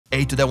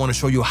Hey, today I want to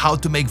show you how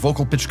to make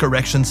vocal pitch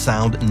correction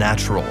sound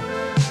natural.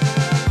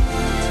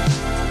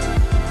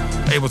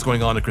 Hey, what's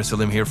going on? Chris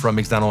Lim here from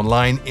Mixdown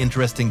Online.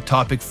 Interesting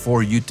topic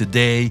for you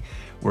today.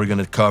 We're going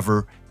to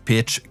cover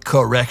pitch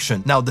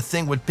correction. Now, the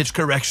thing with pitch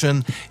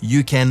correction,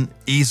 you can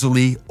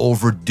easily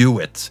overdo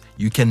it.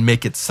 You can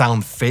make it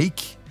sound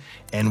fake.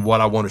 And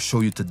what I want to show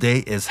you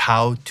today is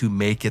how to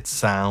make it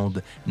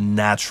sound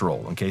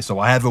natural. Okay, so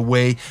I have a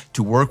way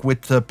to work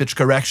with pitch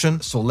correction.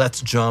 So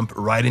let's jump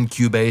right in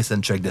Cubase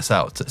and check this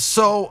out.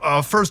 So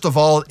first of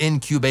all,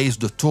 in Cubase,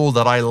 the tool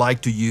that I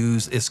like to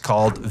use is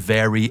called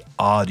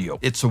VariAudio.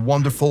 It's a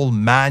wonderful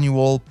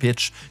manual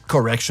pitch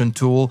correction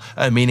tool,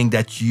 meaning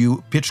that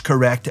you pitch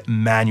correct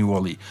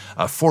manually.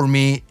 For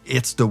me,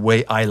 it's the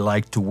way I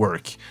like to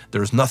work.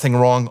 There's nothing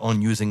wrong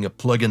on using a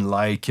plugin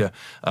like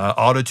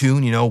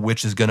Autotune,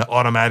 which is going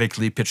to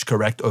automatically pitch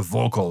correct a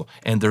vocal,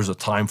 and there's a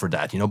time for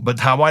that, But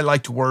how I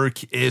like to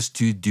work is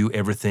to do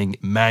everything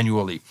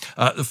manually.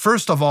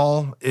 First of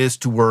all is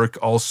to work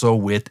also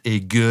with a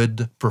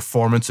good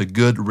performance, a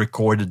good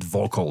recorded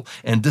vocal.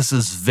 And this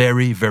is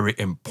very, very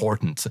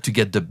important to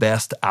get the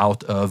best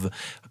out of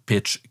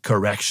pitch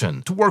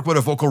correction. To work with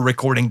a vocal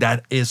recording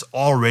that is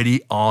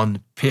already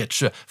on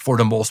pitch for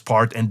the most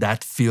part, and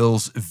that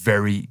feels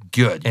very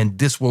good. And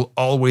this will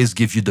always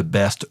give you the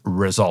best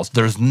results.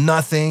 There's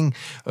nothing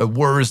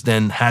worse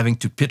than having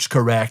to pitch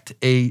correct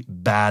a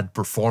bad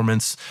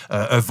performance,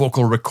 a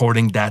vocal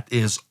recording that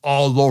is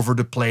all over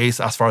the place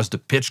as far as the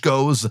pitch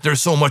goes.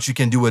 There's so much you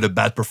can do with a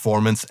bad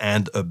performance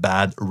and a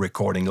bad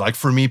recording. Like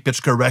for me,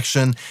 pitch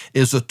correction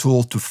is a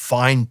tool to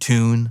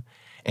fine-tune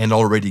an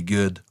already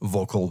good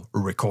vocal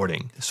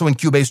recording. So in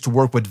Cubase, to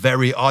work with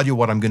VariAudio,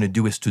 what I'm going to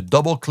do is to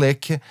double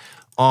click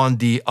on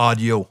the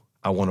audio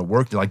I want to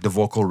work, like the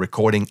vocal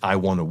recording I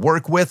want to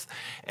work with,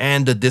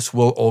 and this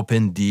will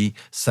open the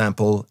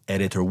sample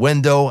editor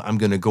window. I'm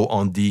going to go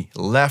on the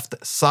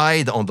left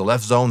side, on the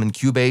left zone in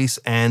Cubase,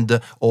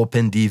 and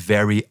open the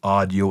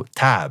VariAudio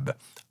tab.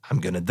 I'm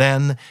going to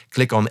then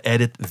click on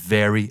Edit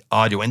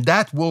VariAudio, and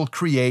that will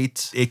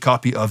create a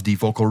copy of the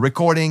vocal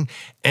recording,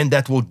 and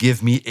that will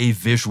give me a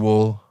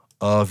visual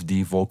of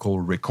the vocal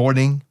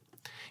recording,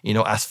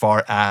 as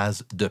far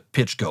as the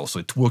pitch goes. So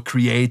it will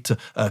create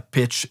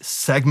pitch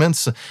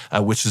segments,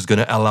 which is going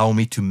to allow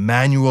me to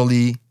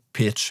manually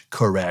pitch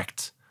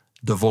correct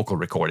the vocal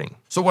recording.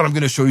 So what I'm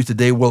going to show you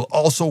today will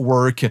also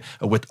work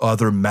with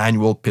other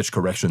manual pitch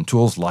correction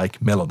tools like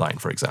Melodyne,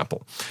 for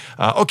example.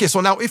 Okay, so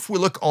now if we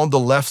look on the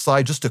left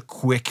side, just a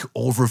quick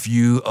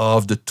overview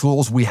of the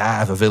tools we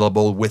have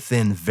available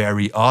within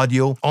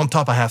VariAudio. On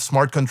top, I have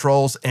smart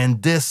controls,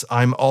 and this,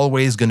 I'm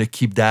always going to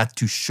keep that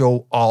to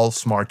show all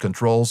smart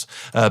controls.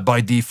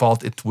 By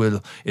default, it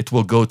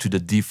will go to the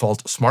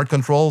default smart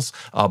controls,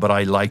 but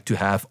I like to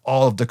have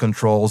all of the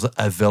controls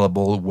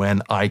available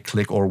when I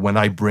click or when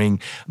I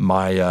bring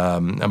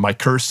my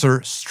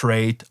cursor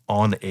straight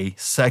on a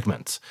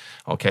segment.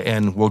 Okay,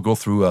 and we'll go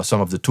through some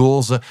of the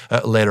tools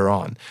later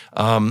on.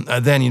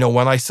 Then,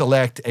 when I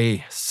select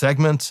a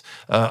segment,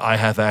 I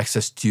have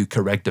access to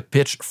correct the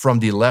pitch from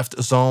the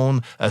left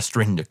zone,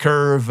 straighten the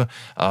curve,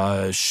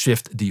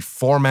 shift the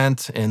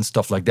format, and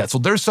stuff like that. So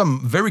there's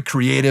some very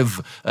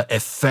creative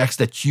effects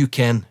that you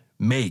can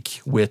make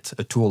with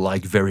a tool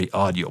like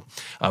VariAudio.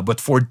 But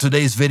for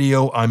today's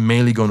video, I'm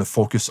mainly going to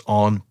focus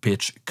on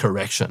pitch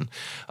correction.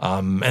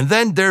 And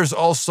then there's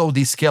also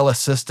the scale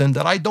assistant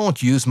that I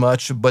don't use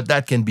much, but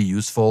that can be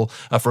useful.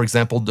 For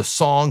example, the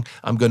song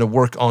I'm going to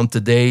work on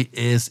today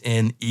is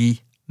in E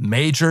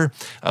major,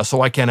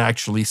 so I can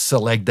actually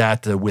select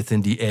that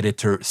within the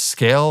editor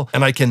scale,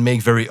 and I can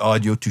make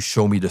VariAudio to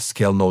show me the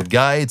scale note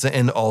guides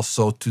and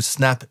also to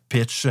snap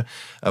pitch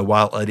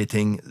while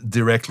editing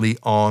directly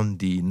on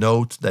the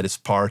note that is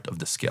part of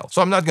the scale.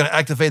 So I'm not going to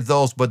activate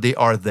those, but they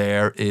are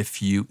there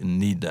if you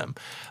need them.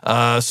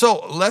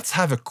 So let's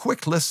have a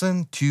quick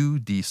listen to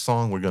the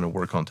song we're going to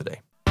work on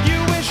today.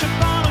 You wish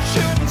upon a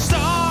shooting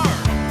star.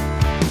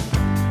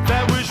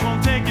 That wish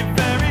won't take you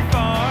very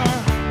far.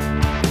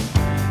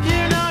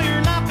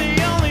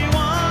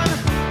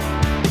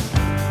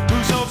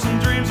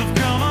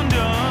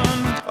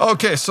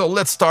 Okay, so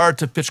let's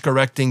start pitch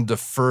correcting the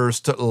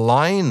first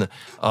line.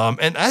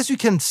 And as you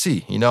can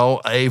see,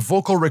 a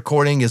vocal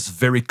recording is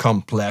very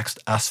complex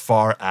as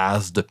far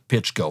as the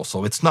pitch goes.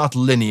 So it's not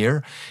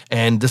linear,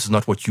 and this is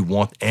not what you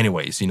want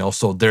anyways,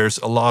 So there's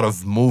a lot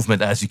of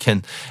movement as you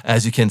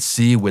can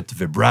see with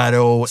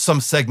vibrato.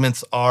 Some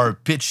segments are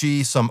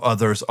pitchy, some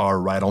others are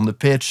right on the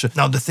pitch.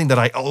 Now, the thing that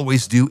I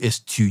always do is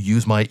to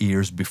use my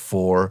ears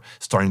before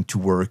starting to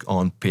work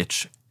on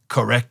pitch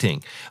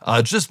correcting,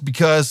 just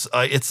because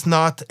it's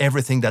not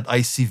everything that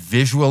I see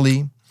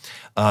visually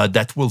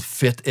that will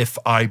fit if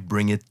I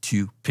bring it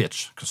to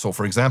pitch. So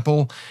for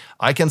example,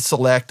 I can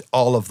select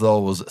all of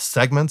those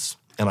segments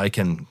and I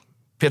can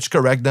pitch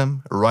correct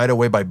them right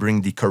away by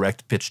bringing the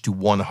correct pitch to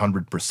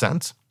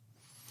 100%.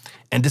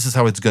 And this is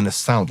how it's going to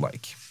sound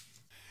like.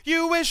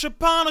 You wish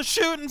upon a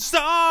shooting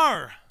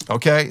star.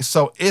 Okay,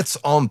 so it's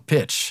on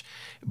pitch,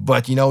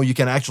 but you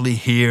can actually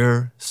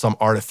hear some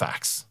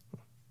artifacts.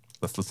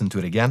 Let's listen to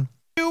it again.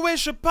 You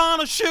wish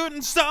upon a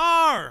shooting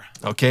star.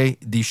 Okay,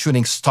 the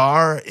shooting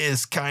star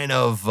is kind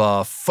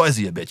of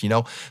fuzzy a bit, you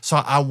know? So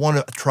I want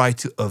to try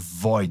to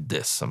avoid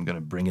this. I'm going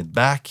to bring it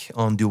back,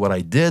 undo what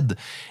I did,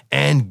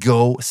 and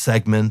go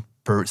segment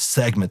per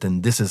segment,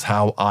 and this is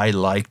how I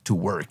like to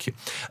work.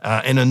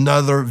 And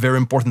another very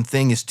important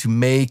thing is to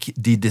make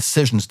the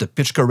decisions, the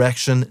pitch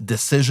correction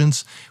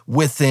decisions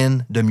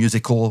within the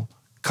musical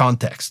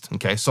context.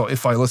 Okay, so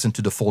if I listen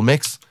to the full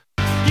mix,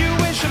 You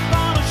wish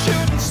upon a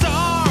shooting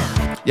star.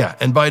 yeah,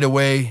 and by the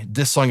way,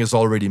 this song is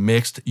already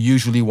mixed.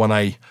 Usually when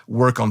I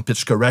work on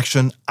pitch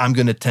correction, I'm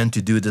going to tend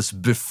to do this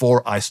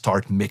before I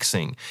start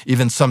mixing.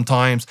 Even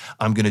sometimes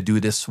I'm going to do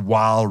this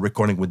while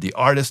recording with the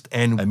artist,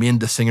 and me and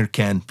the singer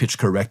can pitch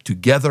correct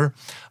together.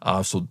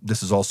 So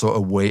this is also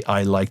a way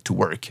I like to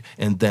work.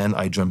 And then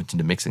I jump into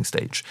the mixing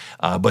stage.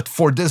 But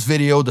for this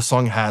video, the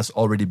song has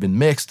already been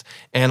mixed,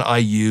 and I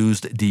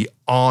used the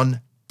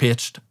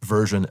on-pitched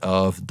version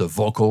of the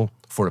vocal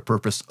for the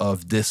purpose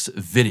of this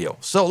video.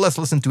 So let's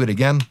listen to it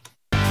again.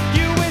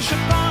 You wish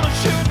upon a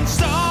shooting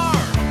star.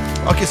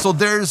 Okay, so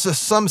there's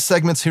some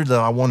segments here that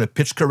I want to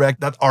pitch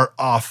correct that are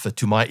off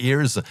to my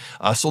ears.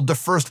 So the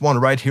first one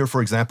right here,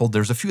 for example,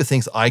 there's a few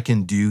things I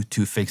can do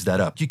to fix that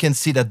up. You can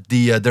see that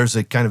there's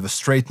a kind of a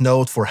straight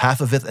note for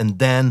half of it, and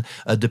then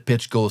the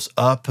pitch goes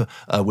up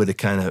with a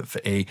kind of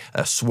a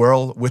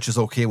swirl, which is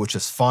okay, which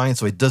is fine.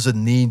 So it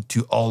doesn't need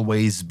to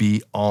always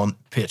be on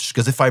pitch.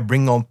 Because if I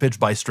bring on pitch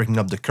by straightening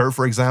up the curve,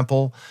 for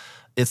example,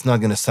 it's not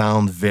going to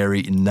sound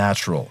very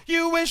natural.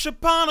 You wish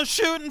upon a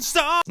shooting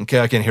star. Okay,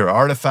 I can hear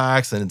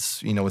artifacts, and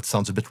it's, you know, it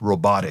sounds a bit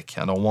robotic.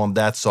 I don't want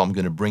that, so I'm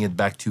going to bring it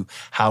back to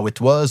how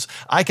it was.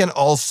 I can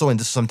also, and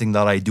this is something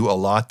that I do a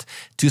lot,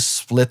 to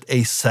split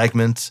a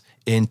segment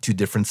into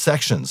different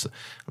sections.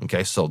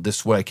 Okay, so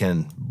this way I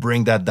can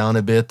bring that down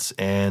a bit,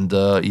 and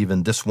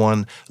even this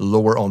one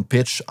lower on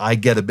pitch. I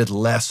get a bit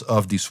less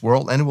of the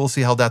swirl, and we'll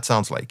see how that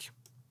sounds like.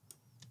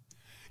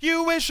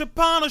 You wish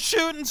upon a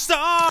shooting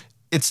star.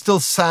 It still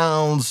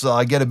sounds,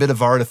 I get a bit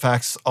of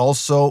artifacts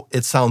also.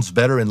 It sounds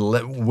better and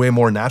way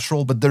more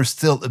natural, but there's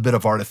still a bit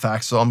of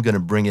artifacts, so I'm going to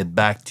bring it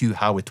back to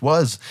how it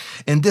was.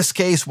 In this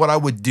case, what I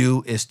would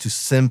do is to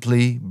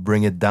simply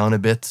bring it down a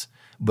bit,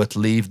 but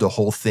leave the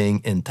whole thing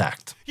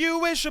intact. You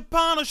wish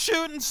upon a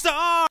shooting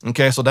star.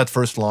 Okay, so that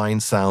first line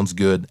sounds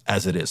good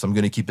as it is. I'm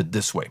going to keep it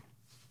this way.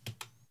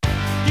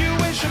 You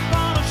wish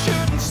upon a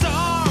shooting star.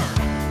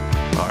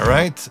 All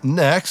right,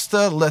 next,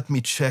 let me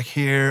check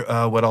here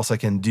what else I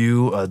can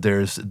do.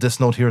 There's this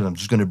note here that I'm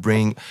just going to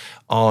bring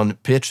on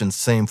pitch, and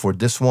same for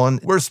this one.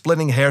 We're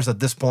splitting hairs at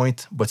this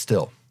point, but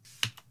still.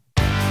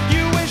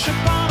 You wish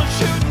upon a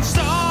shooting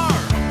star.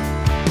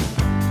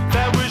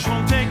 That wish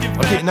won't take it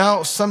back. Okay,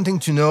 now something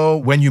to know: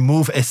 when you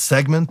move a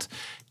segment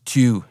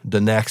to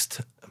the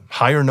next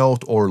higher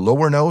note or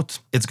lower note,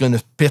 it's going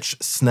to pitch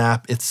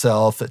snap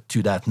itself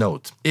to that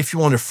note. If you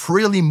want to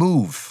freely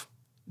move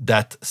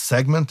that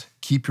segment,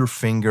 keep your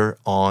finger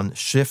on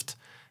shift.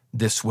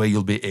 This way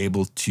you'll be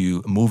able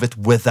to move it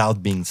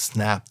without being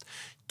snapped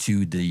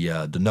to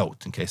the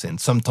note. Okay, so,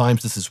 and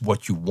sometimes this is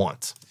what you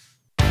want.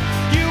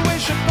 You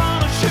wish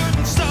upon a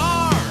shooting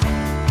star.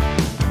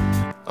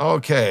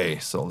 Okay,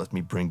 so let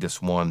me bring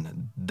this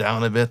one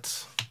down a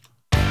bit.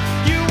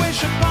 You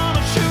wish upon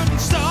a shooting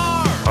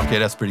star. Okay,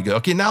 that's pretty good.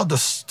 Okay, now the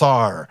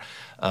star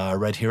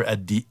right here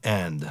at the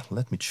end.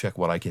 Let me check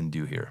what I can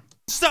do here.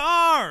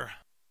 Star.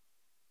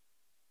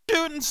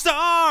 Shooting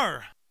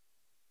star.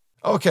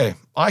 Okay,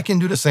 I can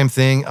do the same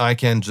thing. I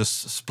can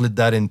just split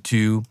that in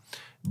two,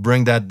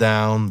 bring that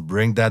down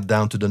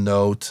to the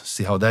note,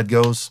 see how that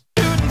goes.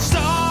 Shooting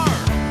star.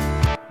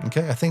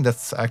 Okay, I think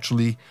that's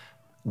actually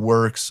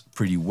works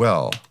pretty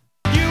well.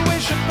 You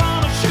wish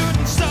upon a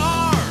shooting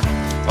star.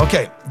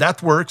 Okay,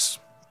 that works.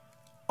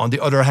 On the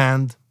other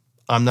hand,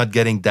 I'm not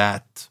getting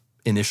that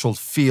initial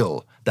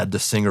feel that the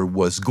singer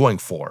was going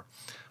for.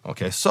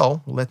 Okay,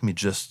 so let me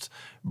just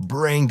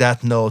bring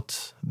that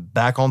note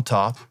back on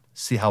top,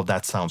 see how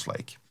that sounds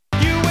like.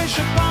 You wish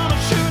upon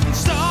a shooting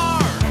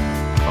star.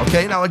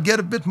 Okay, now I get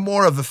a bit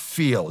more of a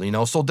feel, you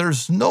know, so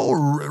there's no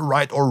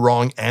right or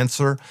wrong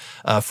answer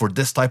for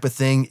this type of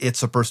thing.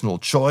 It's a personal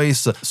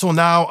choice. So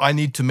now I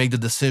need to make the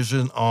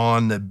decision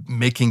on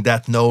making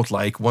that note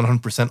like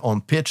 100%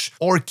 on pitch,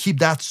 or keep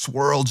that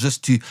swirl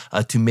just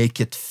to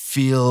make it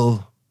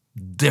feel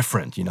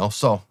different, you know.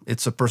 So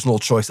it's a personal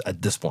choice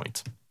at this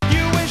point.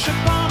 You wish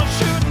upon a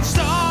shooting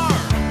star.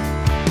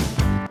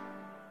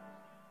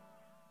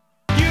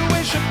 You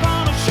wish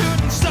upon a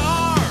shooting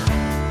star.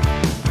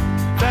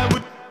 That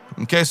would.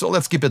 Okay, so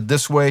let's keep it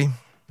this way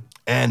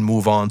and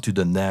move on to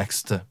the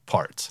next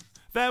part.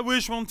 That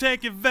wish won't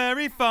take you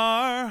very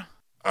far.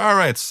 All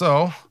right,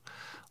 so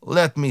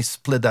let me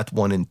split that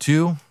one in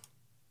two.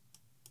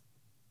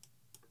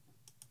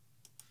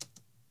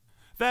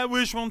 That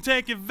wish won't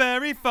take you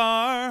very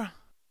far.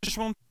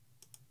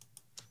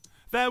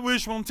 That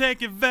wish won't take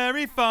you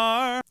very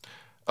far.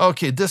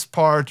 Okay, this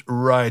part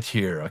right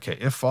here. Okay,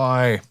 if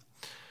I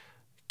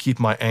keep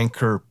my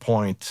anchor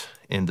point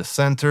in the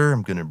center,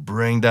 I'm gonna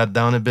bring that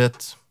down a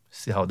bit.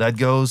 See how that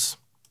goes.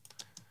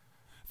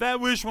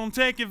 That wish won't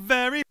take you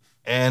very.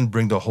 and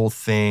bring the whole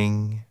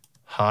thing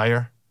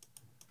higher.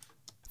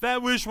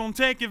 That wish won't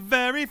take it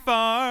very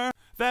far.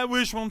 That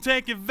wish won't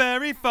take it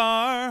very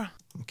far.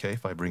 Okay,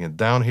 if I bring it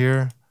down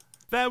here.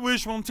 That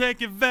wish won't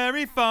take it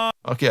very far.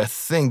 Okay, I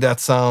think that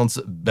sounds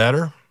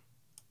better.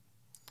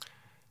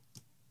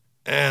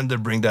 And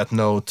then bring that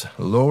note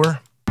lower.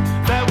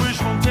 That wish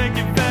won't take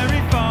it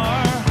very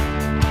far.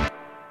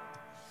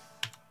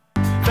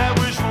 That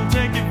wish won't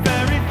take it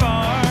very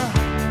far.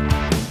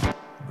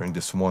 Bring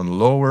this one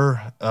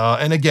lower.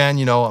 And again,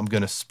 you know, I'm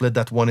going to split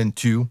that one in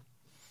two.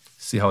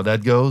 See how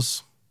that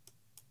goes.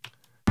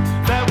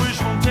 That wish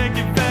won't take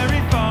it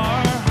very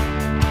far.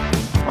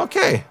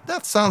 Okay,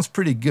 that sounds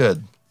pretty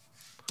good.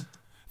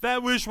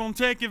 That wish won't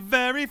take it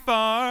very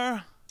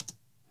far.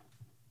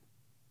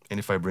 And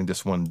if I bring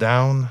this one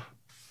down.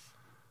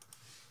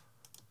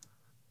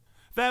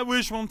 That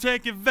wish won't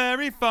take it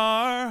very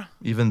far.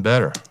 Even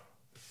better.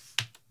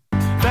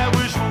 That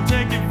wish won't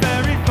take it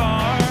very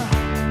far.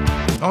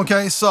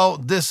 Okay, so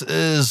this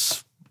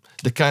is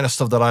the kind of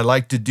stuff that I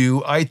like to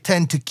do. I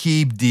tend to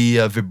keep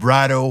the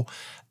vibrato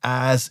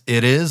as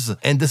it is,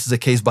 and this is a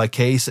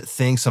case-by-case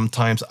thing.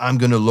 Sometimes I'm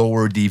going to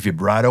lower the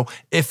vibrato.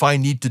 If I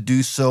need to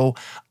do so,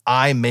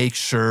 I make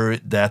sure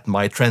that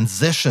my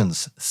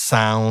transitions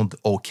sound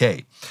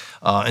okay.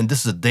 And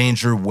this is a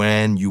danger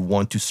when you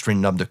want to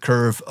straighten up the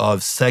curve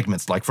of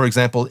segments. Like, for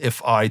example,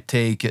 if I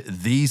take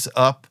these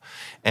up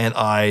and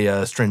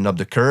I straighten up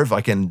the curve,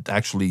 I can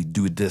actually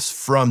do this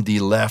from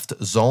the left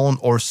zone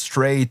or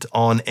straight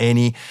on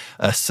any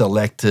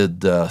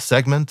selected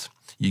segment.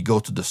 You go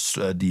to the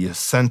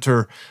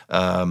center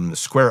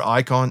square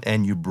icon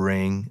and you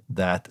bring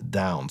that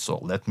down. So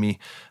let me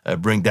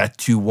bring that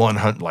to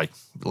 100, like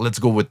let's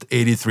go with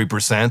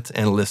 83%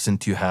 and listen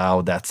to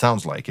how that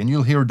sounds like. And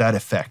you'll hear that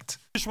effect.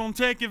 Wish won't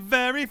take it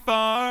very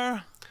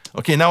far.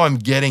 Okay, now I'm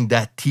getting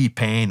that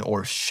T-Pain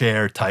or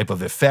Cher type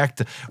of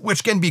effect,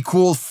 which can be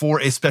cool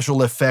for a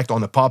special effect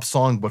on a pop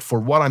song, but for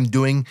what I'm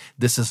doing,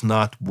 this is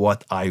not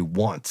what I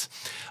want.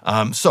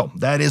 So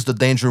that is the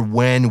danger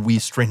when we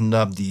straighten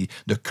up the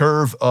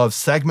curve of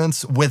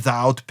segments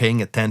without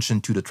paying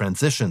attention to the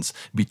transitions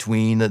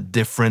between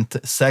different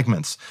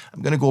segments.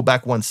 I'm going to go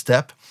back one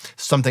step.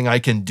 Something I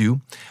can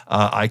do,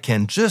 I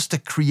can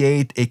just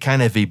create a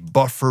kind of a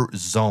buffer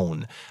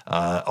zone.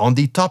 On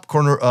the top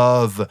corner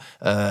of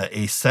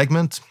a segment,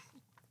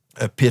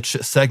 a pitch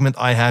segment,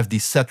 I have the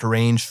set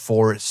range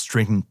for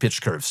straightened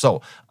pitch curve.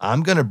 So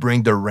I'm going to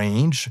bring the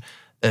range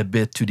a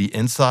bit to the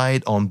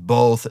inside on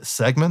both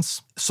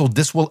segments. So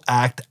this will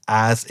act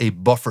as a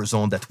buffer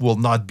zone that will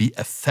not be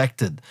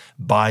affected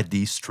by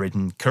the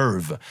straightened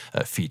curve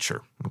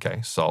feature. Okay,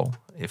 so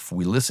if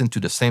we listen to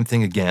the same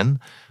thing again,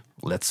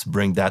 let's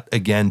bring that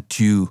again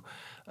to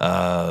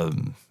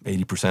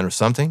 80% or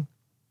something.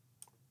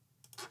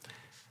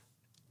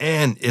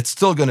 And it's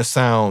still going to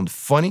sound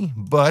funny,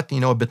 but,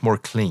 you know, a bit more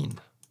clean.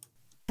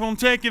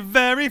 Won't take it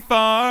very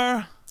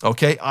far.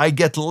 Okay, I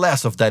get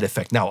less of that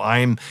effect. Now,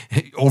 I'm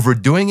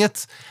overdoing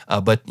it,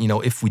 but, you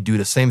know, if we do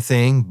the same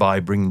thing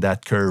by bringing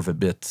that curve a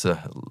bit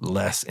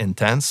less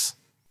intense.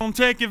 Won't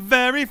take it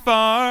very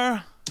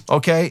far.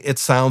 Okay, it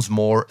sounds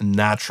more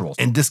natural.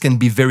 And this can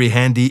be very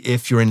handy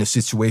if you're in a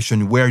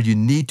situation where you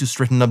need to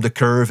straighten up the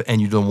curve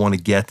and you don't want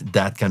to get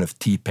that kind of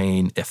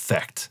T-Pain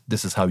effect.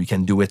 This is how you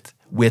can do it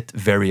with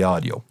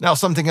VariAudio. Now,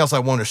 something else I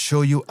want to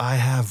show you. I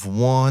have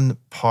one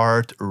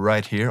part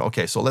right here.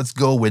 Okay, so let's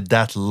go with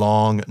that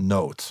long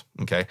note.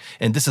 Okay,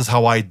 and this is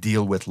how I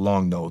deal with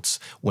long notes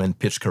when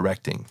pitch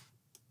correcting.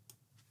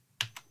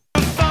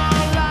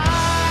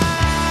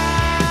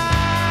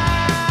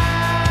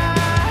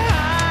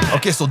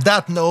 Okay, so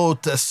that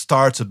note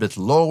starts a bit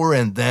lower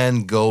and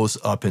then goes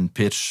up in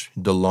pitch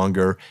the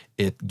longer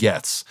it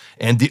gets.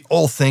 And the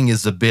whole thing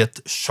is a bit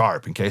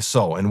sharp, okay?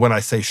 So, and when I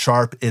say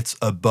sharp, it's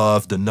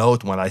above the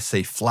note. When I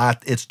say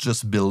flat, it's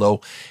just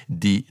below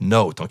the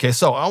note, okay?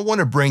 So I want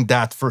to bring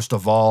that, first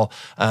of all,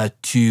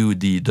 to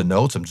the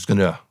notes. I'm just going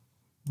to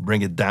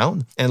bring it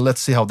down and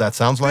let's see how that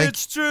sounds like.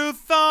 It's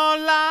truth or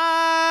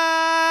lie.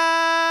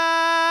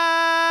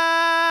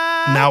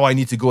 Now I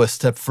need to go a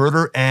step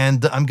further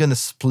and I'm going to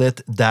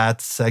split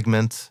that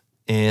segment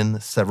in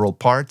several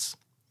parts.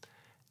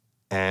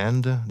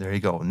 And there you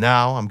go.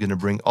 Now I'm going to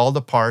bring all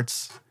the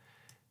parts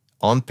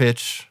on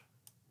pitch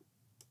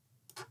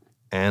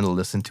and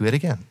listen to it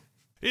again.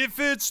 If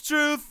it's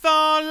truth or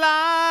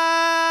lie.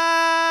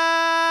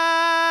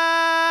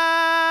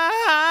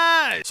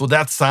 So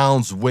that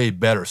sounds way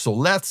better. So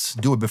let's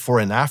do it before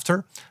and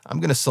after. I'm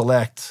going to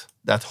select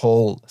that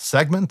whole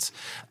segment.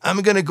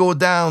 I'm going to go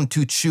down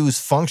to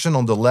choose function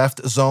on the left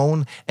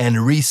zone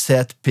and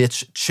reset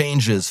pitch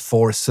changes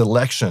for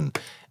selection.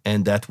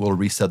 And that will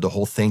reset the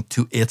whole thing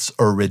to its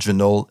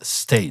original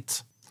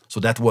state. So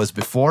that was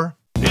before.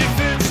 If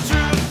it's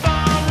truth or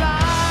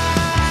lie.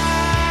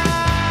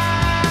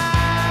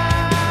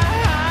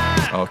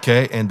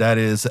 Okay, and that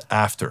is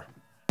after.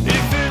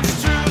 If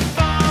it's truth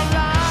or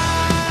lies.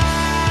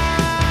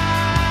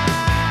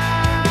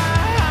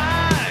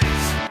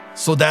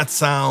 So that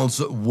sounds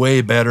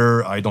way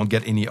better. I don't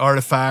get any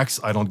artifacts.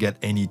 I don't get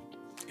any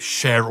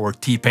Cher or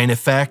T-Pain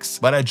effects,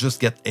 but I just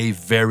get a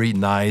very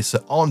nice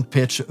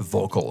on-pitch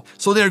vocal.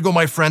 So there you go,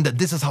 my friend.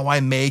 This is how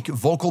I make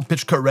vocal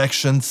pitch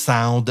correction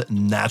sound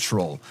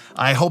natural.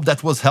 I hope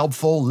that was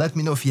helpful. Let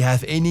me know if you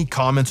have any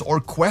comments or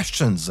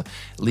questions.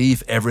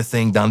 Leave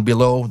everything down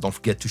below. Don't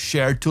forget to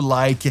share, to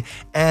like,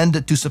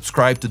 and to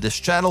subscribe to this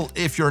channel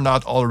if you're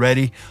not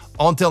already.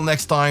 Until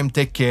next time,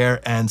 take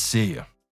care and see you.